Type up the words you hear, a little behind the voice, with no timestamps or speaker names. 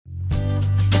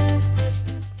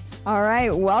All right,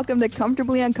 welcome to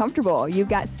Comfortably Uncomfortable. You've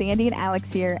got Sandy and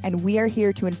Alex here, and we are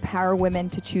here to empower women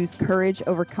to choose courage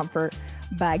over comfort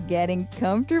by getting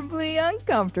comfortably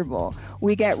uncomfortable.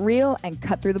 We get real and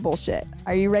cut through the bullshit.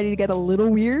 Are you ready to get a little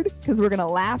weird? Because we're going to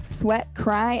laugh, sweat,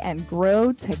 cry, and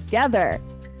grow together.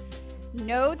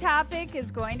 No topic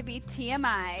is going to be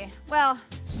TMI. Well,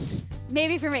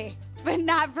 maybe for me, but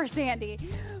not for Sandy.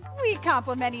 We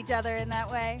complement each other in that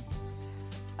way.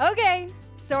 Okay,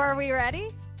 so are we ready?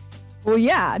 Well,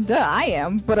 yeah, duh, I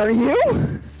am, but are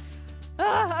you?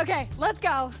 Okay, let's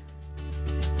go.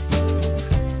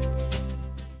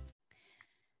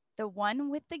 The one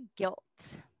with the guilt.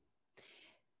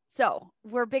 So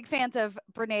we're big fans of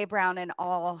Brené Brown and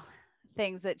all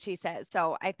things that she says.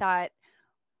 So I thought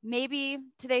maybe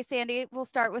today, Sandy, we'll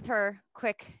start with her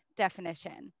quick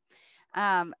definition.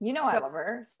 I love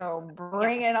her, so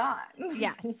bring it on.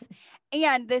 Yes.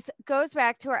 And this goes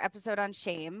back to our episode on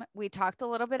shame. We talked a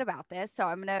little bit about this, so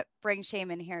I'm going to bring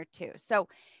shame in here too. So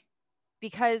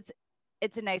because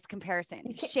it's a nice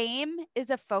comparison. Shame is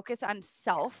a focus on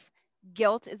self.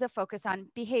 Guilt is a focus on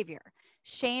behavior.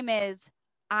 Shame is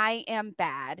I am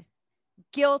bad.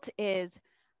 Guilt is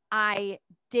I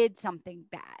did something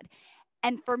bad.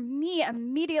 And for me,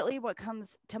 immediately what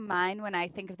comes to mind when I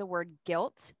think of the word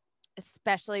guilt,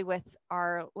 especially with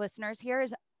our listeners here,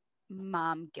 is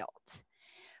mom guilt.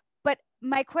 But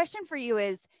my question for you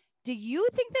is, do you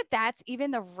think that that's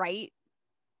even the right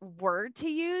word to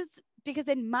use? Because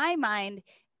in my mind,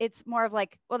 it's more of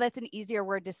like, well, that's an easier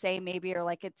word to say maybe, or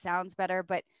like it sounds better,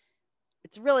 but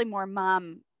it's really more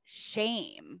mom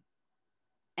shame.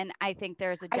 And I think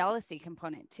there's a jealousy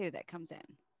component too that comes in.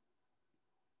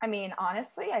 I mean,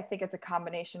 honestly, I think it's a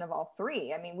combination of all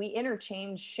three. I mean, we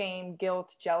interchange shame,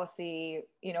 guilt, jealousy,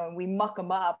 and we muck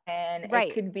them up. And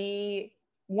It could be,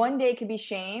 one day could be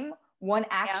shame. One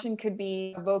action could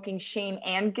be evoking shame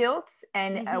and guilt.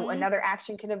 And another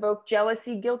action can evoke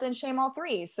jealousy, guilt, and shame, all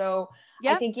three. So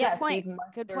I think, yes, we've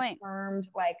termed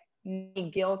like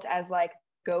guilt as like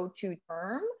go-to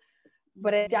term.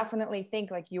 But I definitely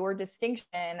think like your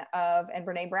distinction of, and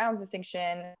Brené Brown's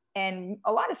distinction, and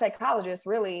a lot of psychologists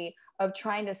really, of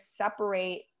trying to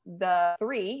separate the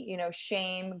three,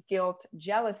 shame, guilt,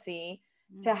 jealousy,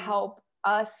 to help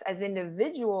us as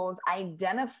individuals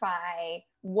identify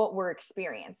what we're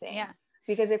experiencing. Yeah.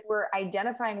 Because if we're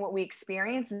identifying what we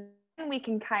experience, then we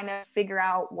can kind of figure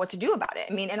out what to do about it.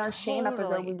 I mean, in our shame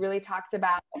episode, we really talked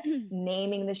about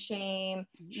naming the shame,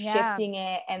 shifting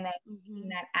it, and then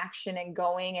that action and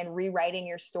going and rewriting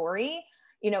your story.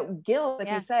 Guilt, like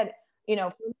you said,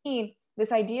 for me,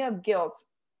 this idea of guilt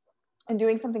and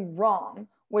doing something wrong,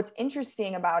 what's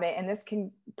interesting about it, and this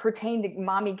can pertain to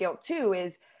mommy guilt too,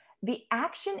 is the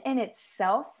action in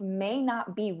itself may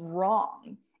not be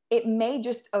wrong. It may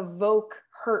just evoke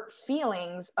hurt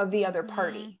feelings of the other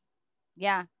party.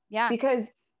 Yeah. Yeah. Because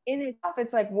in itself,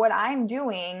 it's like what I'm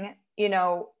doing,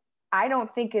 I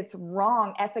don't think it's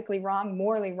wrong, ethically wrong,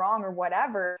 morally wrong, or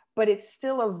whatever, but it's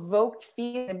still evoked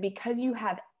feeling. Because you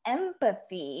have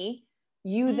empathy,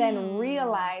 you then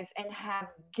realize and have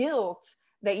guilt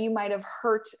that you might have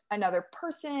hurt another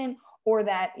person, or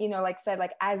that, like I said,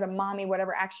 like as a mommy,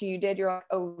 whatever action you did, you're like,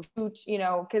 oh, shoot,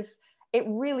 because it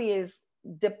really is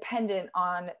dependent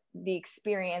on the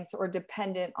experience, or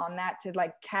dependent on that to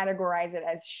like categorize it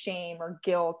as shame or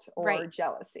guilt or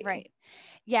jealousy. Right.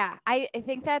 Yeah. I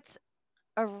think that's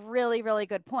a really, really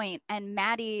good point. And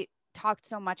Maddie talked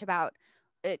so much about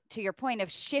it, to your point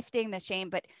of shifting the shame,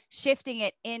 but shifting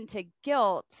it into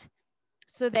guilt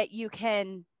so that you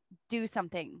can do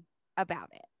something about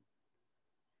it.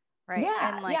 Right.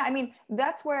 Yeah. And I mean,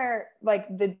 that's where like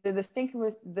the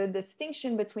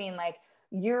distinction between like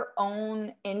your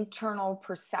own internal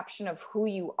perception of who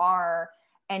you are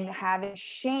and having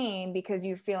shame because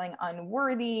you're feeling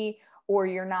unworthy, or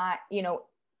you're not,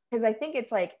 because I think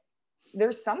it's like,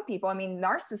 there's some people, I mean,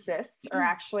 narcissists are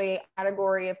actually a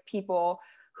category of people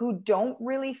who don't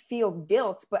really feel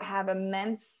guilt, but have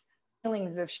immense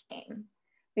feelings of shame.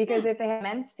 Because if they have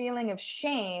immense feeling of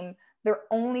shame, they're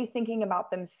only thinking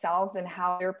about themselves and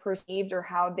how they're perceived or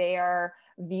how they are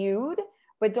viewed,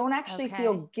 but don't actually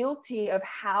feel guilty of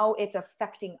how it's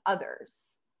affecting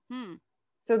others.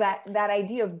 So that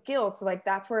idea of guilt, like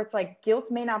that's where it's like,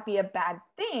 guilt may not be a bad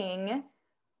thing,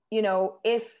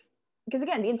 because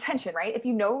again, the intention, right? If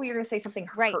you're going to say something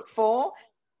hurtful,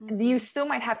 you still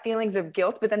might have feelings of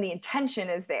guilt, but then the intention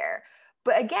is there.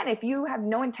 But again, if you have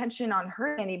no intention on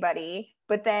hurting anybody,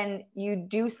 but then you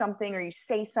do something, or you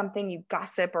say something, you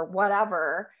gossip or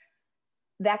whatever,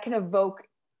 that can evoke,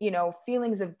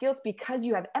 feelings of guilt because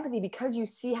you have empathy, because you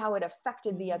see how it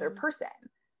affected the other person.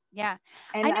 Yeah.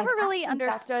 And I never really think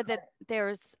that's understood that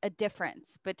there's a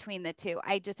difference between the two.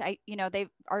 They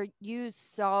are used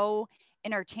so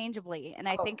interchangeably. And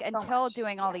I oh, think so until much.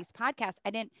 doing all these podcasts,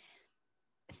 I didn't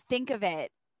think of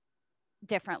it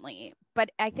differently.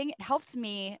 But I think it helps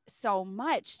me so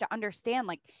much to understand,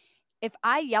 like, if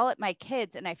I yell at my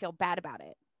kids and I feel bad about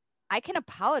it, I can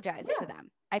apologize to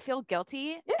them. I feel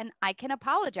guilty and I can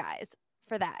apologize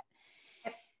for that.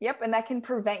 Yep. And that can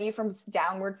prevent you from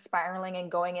downward spiraling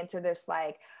and going into this,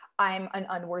 like, I'm an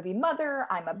unworthy mother.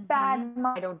 I'm a bad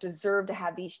mom. I don't deserve to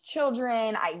have these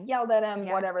children. I yelled at him,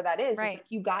 whatever that is. Right. It's like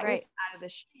you got yourself out of the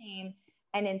shame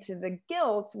and into the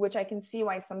guilt, which I can see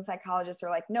why some psychologists are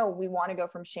like, no, we want to go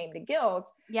from shame to guilt.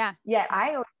 Yeah. Yet I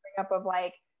always bring up of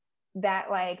like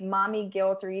that, like mommy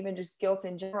guilt, or even just guilt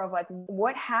in general, of like,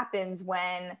 what happens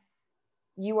when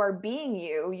you are being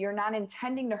you're not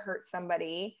intending to hurt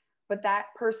somebody, but that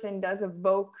person does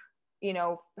evoke,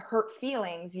 hurt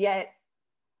feelings, yet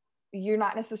you're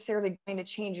not necessarily going to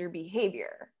change your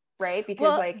behavior, right?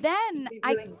 Because then you didn't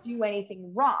really do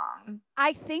anything wrong.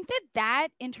 I think that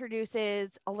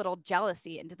introduces a little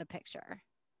jealousy into the picture.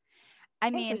 I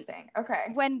mean, interesting. Okay.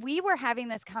 When we were having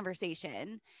this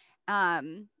conversation,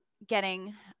 getting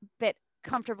a bit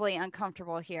comfortably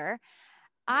uncomfortable here,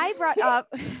 I brought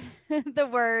up the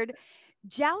word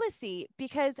jealousy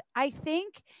because I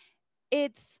think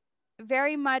it's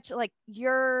very much like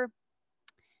the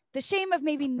shame of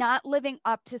maybe not living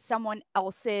up to someone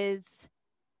else's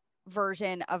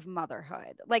version of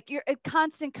motherhood. Like you're a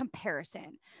constant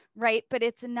comparison, right? But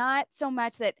it's not so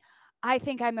much that I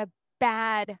think I'm a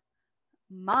bad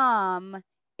mom.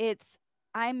 It's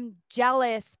I'm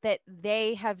jealous that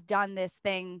they have done this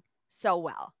thing so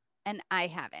well and I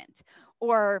haven't.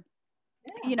 Or,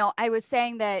 I was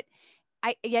saying that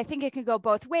I think it can go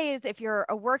both ways. If you're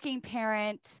a working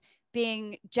parent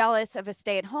being jealous of a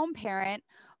stay-at-home parent,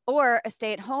 or a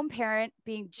stay-at-home parent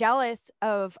being jealous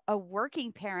of a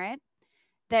working parent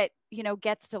that,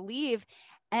 gets to leave.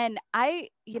 And I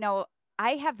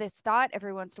have this thought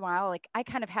every once in a while, like I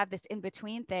kind of have this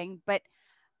in-between thing, but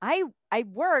I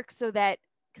work so that,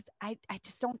 because I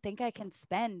just don't think I can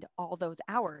spend all those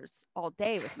hours all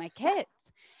day with my kids.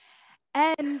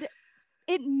 And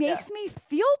it makes me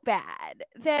feel bad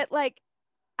that like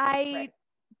I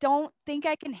don't think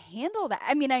I can handle that.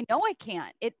 I mean, I know I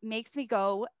can't. It makes me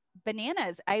go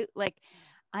bananas. I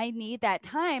need that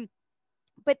time.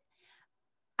 But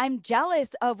I'm jealous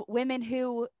of women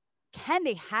who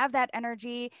they have that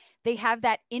energy, they have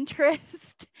that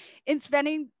interest in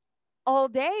spending all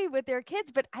day with their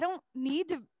kids, but I don't need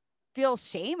to feel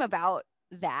shame about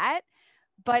that.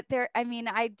 But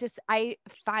I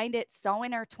find it so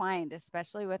intertwined,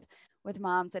 especially with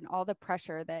moms and all the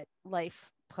pressure that life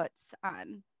puts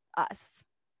on us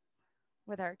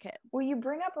with our kids. Well, you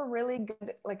bring up a really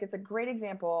good, like, it's a great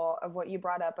example of what you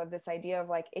brought up, of this idea of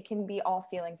like, it can be all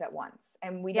feelings at once.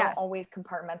 And we don't always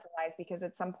compartmentalize, because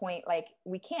at some point, like,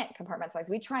 we can't compartmentalize.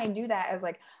 We try and do that as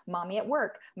like mommy at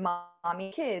work,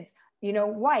 mommy kids,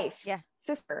 wife,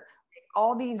 sister,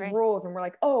 all these roles. And we're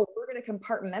like, oh, we're going to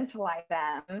compartmentalize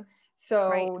them.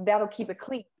 So that'll keep it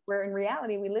clean. Where in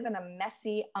reality, we live in a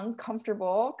messy,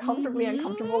 comfortably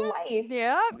uncomfortable life.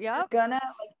 Yeah. We're gonna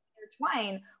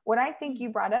intertwine. What I think you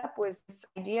brought up was this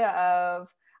idea of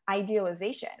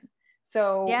idealization.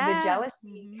 So the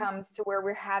jealousy comes to where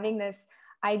we're having this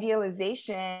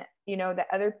idealization,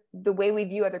 the way we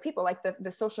view other people, like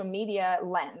the social media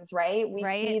lens, right? We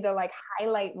see the like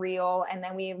highlight reel, and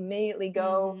then we immediately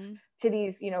go to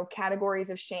these, categories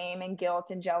of shame and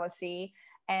guilt and jealousy.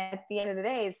 And at the end of the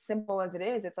day, as simple as it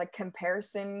is, it's like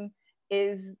comparison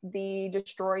is the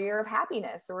destroyer of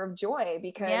happiness or of joy,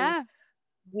 because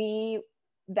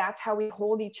that's how we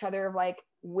hold each other, of like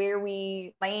where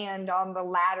we land on the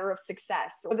ladder of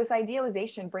success. So this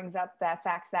idealization brings up that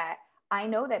fact that I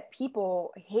know that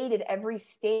people hated every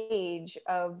stage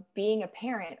of being a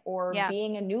parent or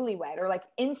being a newlywed, or like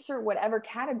insert whatever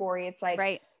category. It's like,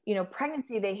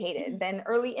 pregnancy, they hated. Then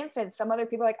early infants, some other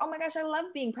people are like, oh my gosh, I love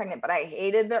being pregnant, but I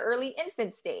hated the early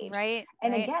infant stage.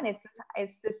 And again,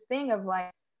 it's this thing of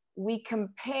like, we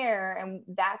compare, and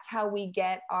that's how we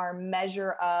get our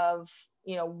measure of,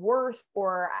 worth,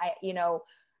 or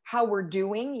how we're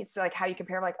doing. It's like how you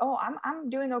compare, like, oh, I'm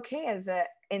doing okay as a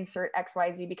insert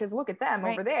XYZ, because look at them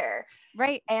over there.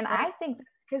 And I think that's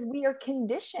because we are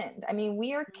conditioned. I mean,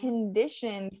 we are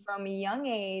conditioned from a young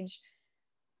age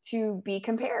to be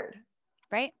compared.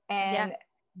 And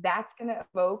that's going to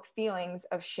evoke feelings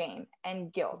of shame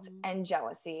and guilt and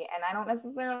jealousy. And I don't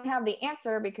necessarily have the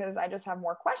answer, because I just have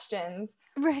more questions.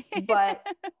 But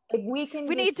if we can,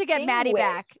 we need to get Maddie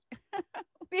back.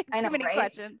 We have too many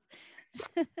questions.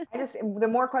 The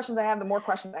more questions I have, the more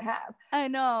questions I have. I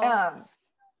know.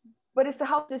 But it's to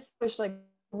help distinguish like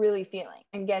really feeling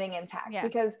and getting intact. Yeah.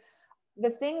 Because the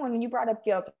thing when you brought up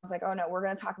guilt, I was like, oh no, we're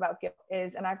going to talk about guilt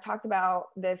and I've talked about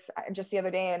this just the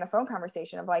other day in a phone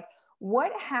conversation of like,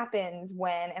 what happens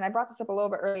when, and I brought this up a little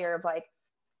bit earlier of like,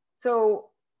 so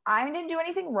I didn't do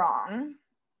anything wrong,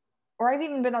 or I've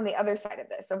even been on the other side of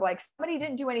this of like, somebody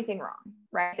didn't do anything wrong,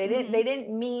 right? They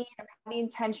didn't mean the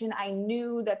intention. I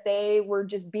knew that they were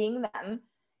just being them,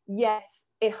 yet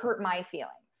it hurt my feelings.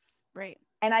 Right.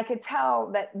 And I could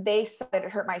tell that they saw that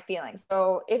it hurt my feelings.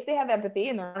 So if they have empathy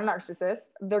and they're a narcissist,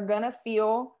 they're going to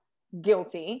feel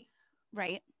guilty.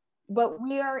 Right. But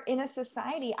we are in a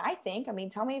society, I think, I mean,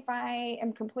 tell me if I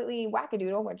am completely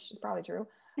wackadoodle, which is probably true.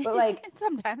 But like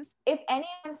sometimes if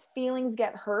anyone's feelings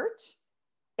get hurt,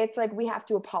 it's like we have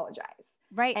to apologize.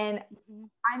 Right. And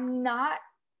I'm not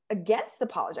against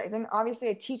apologizing. Obviously,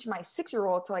 I teach my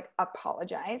 6-year-old to like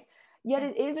apologize. Yet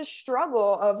it is a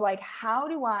struggle of like, how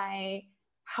do I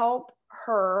help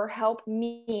her, help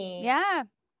me? Yeah.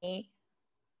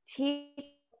 Teach,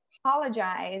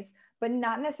 apologize, but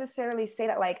not necessarily say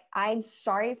that like, I'm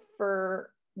sorry for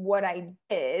what I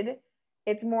did.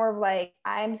 It's more of like,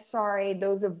 I'm sorry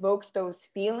those evoked those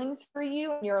feelings for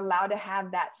you. And you're allowed to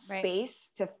have that space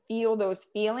to feel those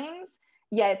feelings.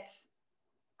 Yet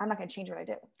I'm not going to change what I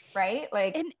do. Right.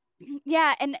 Like, and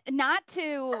yeah. And not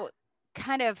to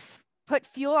kind of put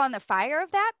fuel on the fire of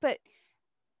that, but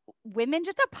women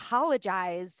just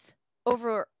apologize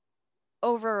over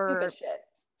stupid shit.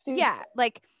 Yeah.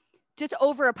 Like just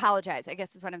over apologize, I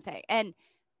guess is what I'm saying. And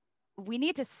we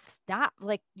need to stop.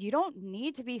 Like, you don't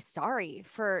need to be sorry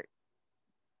for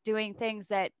doing things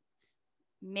that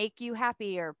make you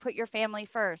happy or put your family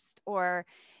first, or,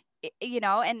 you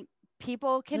know, and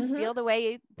people can feel the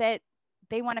way that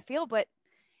they want to feel. But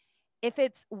if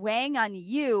it's weighing on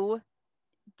you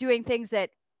doing things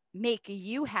that make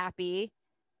you happy,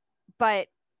 but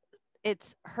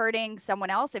it's hurting someone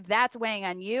else, if that's weighing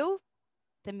on you,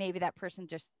 then maybe that person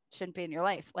just shouldn't be in your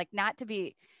life. Like, not to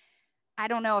be, I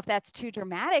don't know if that's too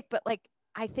dramatic, but like,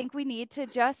 I think we need to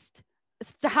just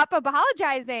stop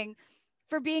apologizing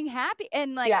for being happy.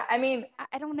 And like, yeah, I mean,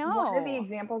 I don't know. One of the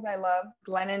examples I love,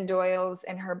 Glennon Doyle's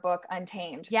in her book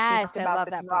Untamed. Yes, she talked about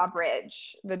the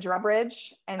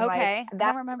drawbridge, and okay, like I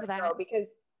don't remember that. Because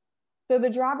so the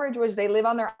drawbridge was they live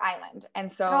on their island,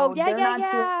 and so they're not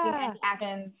doing any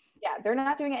actions. Yeah, they're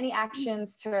not doing any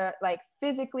actions to like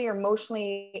physically or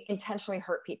emotionally intentionally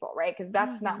hurt people, right? Because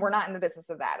that's not, we're not in the business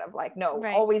of that. Of like, no,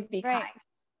 always be kind.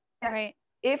 Right.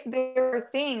 If there are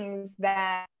things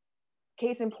that,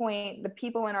 case in point, the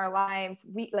people in our lives,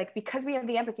 we like, because we have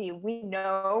the empathy, we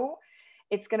know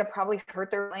it's going to probably hurt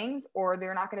their feelings or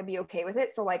they're not going to be okay with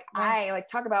it. So like, I like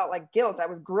talk about like guilt.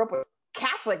 I grew up with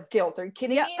Catholic guilt. Are you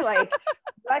kidding me? Like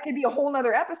that could be a whole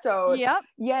nother episode.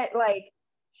 Yet like,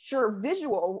 sure,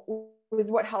 visual was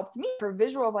what helped me, for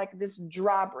visual of like this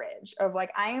drawbridge of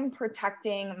like, I am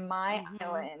protecting my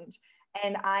island.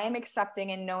 And I am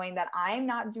accepting and knowing that I'm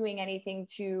not doing anything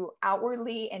to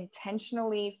outwardly,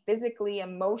 intentionally, physically,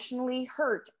 emotionally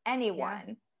hurt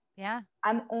anyone. Yeah.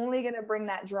 I'm only going to bring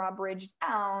that drawbridge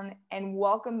down and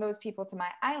welcome those people to my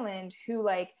island who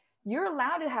like, you're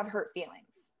allowed to have hurt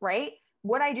feelings, right?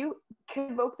 What I do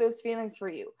could evoke those feelings for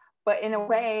you. But in a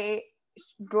way,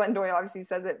 Glenn Doyle obviously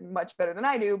says it much better than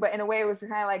I do, but in a way it was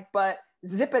kind of like, but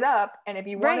zip it up. And if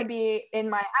you want to be in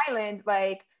my island,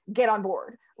 like get on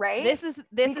board. Right. This is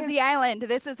the island.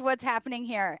 This is what's happening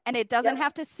here. And it doesn't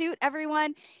have to suit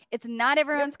everyone. It's not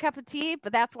everyone's cup of tea,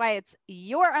 but that's why it's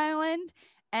your island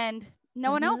and no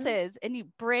one else's. And you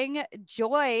bring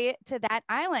joy to that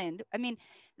island. I mean,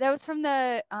 that was from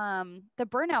the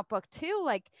burnout book too.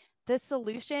 Like, the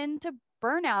solution to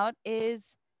burnout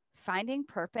is finding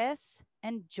purpose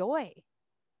and joy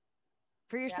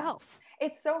for yourself.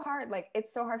 It's so hard. Like,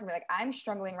 it's so hard for me. Like, I'm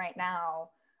struggling right now,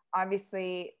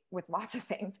 obviously with lots of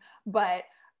things, but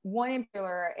one in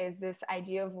particular is this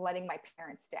idea of letting my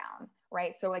parents down,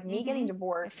 right? So like me getting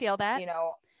divorced, I feel that, you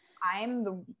know, I'm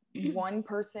the one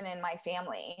person in my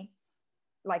family,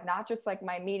 like not just like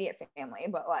my immediate family,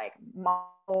 but like my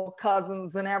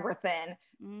cousins and everything,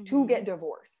 to get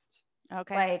divorced.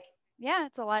 Okay. Like, yeah,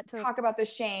 it's a lot to talk about the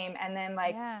shame and then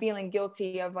like feeling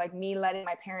guilty of like me letting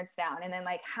my parents down, and then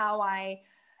like how I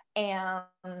am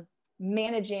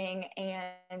managing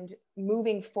and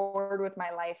moving forward with my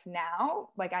life now.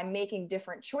 Like, I'm making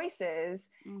different choices,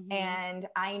 and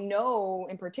I know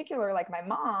in particular, like my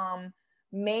mom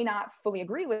may not fully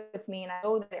agree with me, and I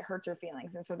know that it hurts her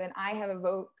feelings. And so then I have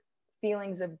evoked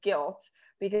feelings of guilt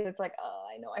because it's like, oh,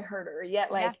 I know I hurt her.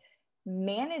 Yet like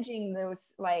managing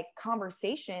those like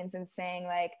conversations and saying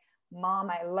like, Mom,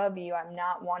 I love you. I'm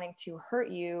not wanting to hurt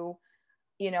you,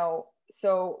 you know.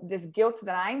 So this guilt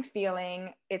that I'm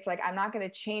feeling, it's like, I'm not going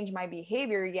to change my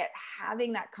behavior, yet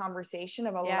having that conversation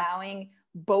of allowing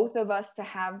both of us to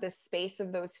have the space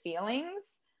of those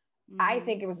feelings, I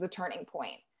think it was the turning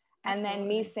point. And then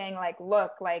me saying like,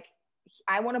 look, like,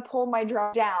 I want to pull my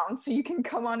drop down so you can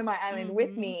come onto my island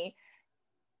with me.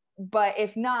 But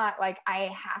if not, like,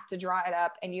 I have to draw it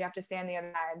up and you have to stay on the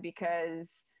other side,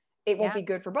 because it won't be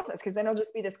good for both of us. Because then it'll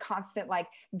just be this constant like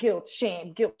guilt,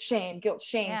 shame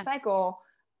cycle,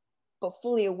 but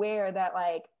fully aware that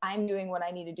like I'm doing what I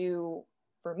need to do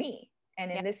for me.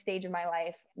 And in this stage of my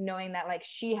life, knowing that like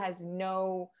she has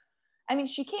no, I mean,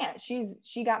 she can't,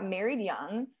 she got married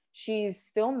young. She's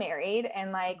still married.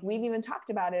 And like, we've even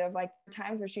talked about it of like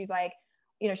times where she's like,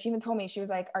 you know, she even told me, she was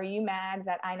like, are you mad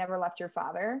that I never left your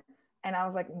father? And I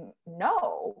was like,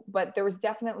 no, but there was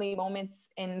definitely moments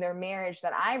in their marriage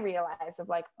that I realized of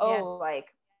like,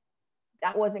 like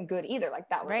that wasn't good either. Like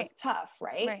that was tough.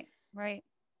 Right.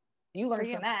 You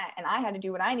learned from that. And I had to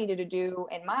do what I needed to do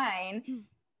in mine.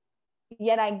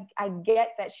 Yet I get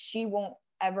that she won't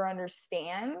ever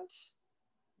understand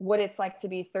what it's like to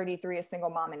be 33, a single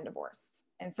mom and divorced.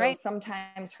 And so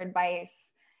sometimes her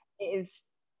advice is,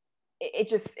 it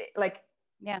just like,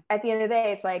 at the end of the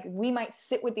day, it's like, we might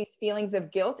sit with these feelings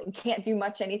of guilt and can't do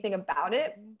much anything about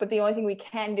it. But the only thing we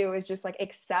can do is just like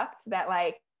accept that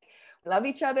like we love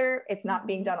each other. It's not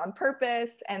being done on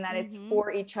purpose, and that it's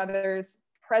for each other's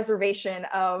preservation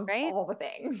of all the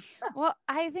things. Well,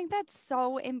 I think that's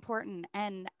so important.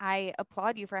 And I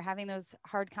applaud you for having those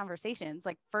hard conversations.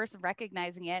 Like first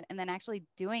recognizing it and then actually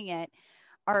doing it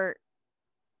are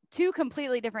two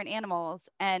completely different animals.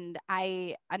 And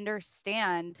I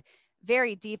understand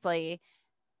very deeply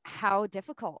how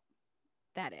difficult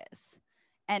that is.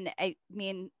 And I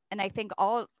mean, and I think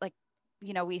all like,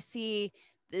 you know, we see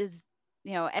this,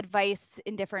 you know, advice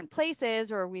in different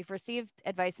places, or we've received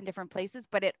advice in different places,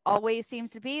 but it always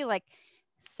seems to be like,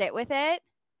 sit with it,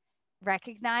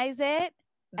 recognize it,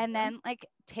 and then like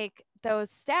take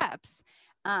those steps.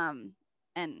 And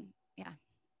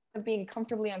being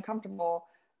comfortably uncomfortable,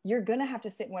 you're going to have to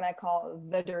sit in what I call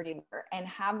the dirty water and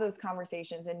have those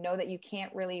conversations and know that you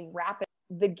can't really wrap it.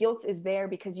 The guilt is there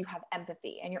because you have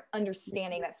empathy and you're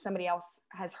understanding that somebody else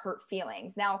has hurt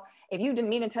feelings. Now, if you didn't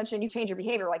mean intention, you change your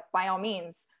behavior, like by all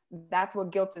means, that's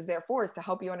what guilt is there for, is to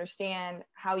help you understand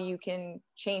how you can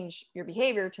change your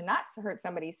behavior to not hurt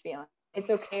somebody's feelings.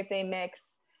 It's okay if they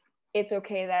mix. It's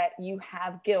okay that you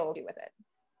have guilt with it.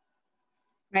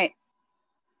 Right.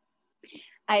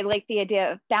 I like the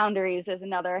idea of boundaries as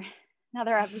another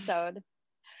episode.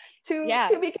 To be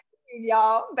continued,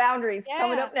 y'all. Boundaries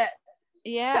coming up next.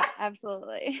 Yeah,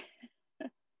 absolutely.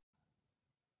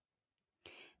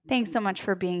 Thanks so much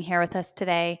for being here with us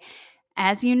today.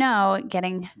 As you know,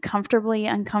 getting comfortably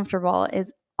uncomfortable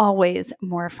is always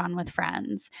more fun with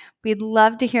friends. We'd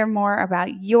love to hear more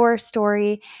about your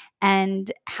story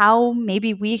and how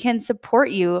maybe we can support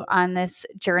you on this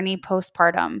journey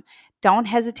postpartum. Don't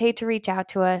hesitate to reach out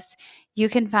to us. You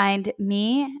can find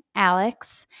me,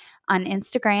 Alex, on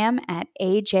Instagram at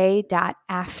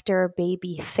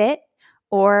aj.afterbabyfit,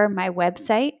 or my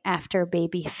website,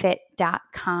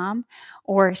 afterbabyfit.com,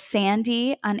 or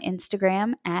Sandy on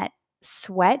Instagram at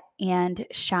Sweat and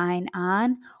Shine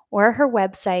On, or her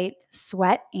website,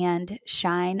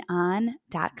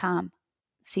 sweatandshineon.com.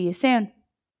 See you soon.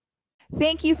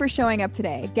 Thank you for showing up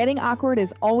today. Getting awkward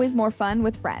is always more fun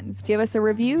with friends. Give us a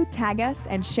review, tag us,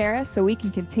 and share us so we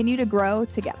can continue to grow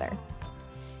together.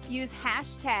 Use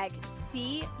hashtag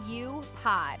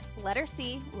CUPod, letter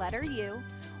C, letter U,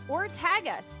 or tag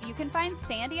us. You can find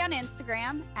Sandy on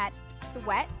Instagram at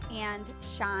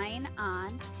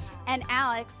sweatandshineon, and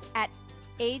Alex at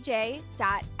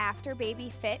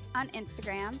aj.afterbabyfit on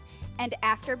Instagram and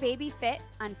afterbabyfit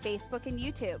on Facebook and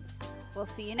YouTube. We'll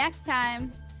see you next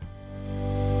time.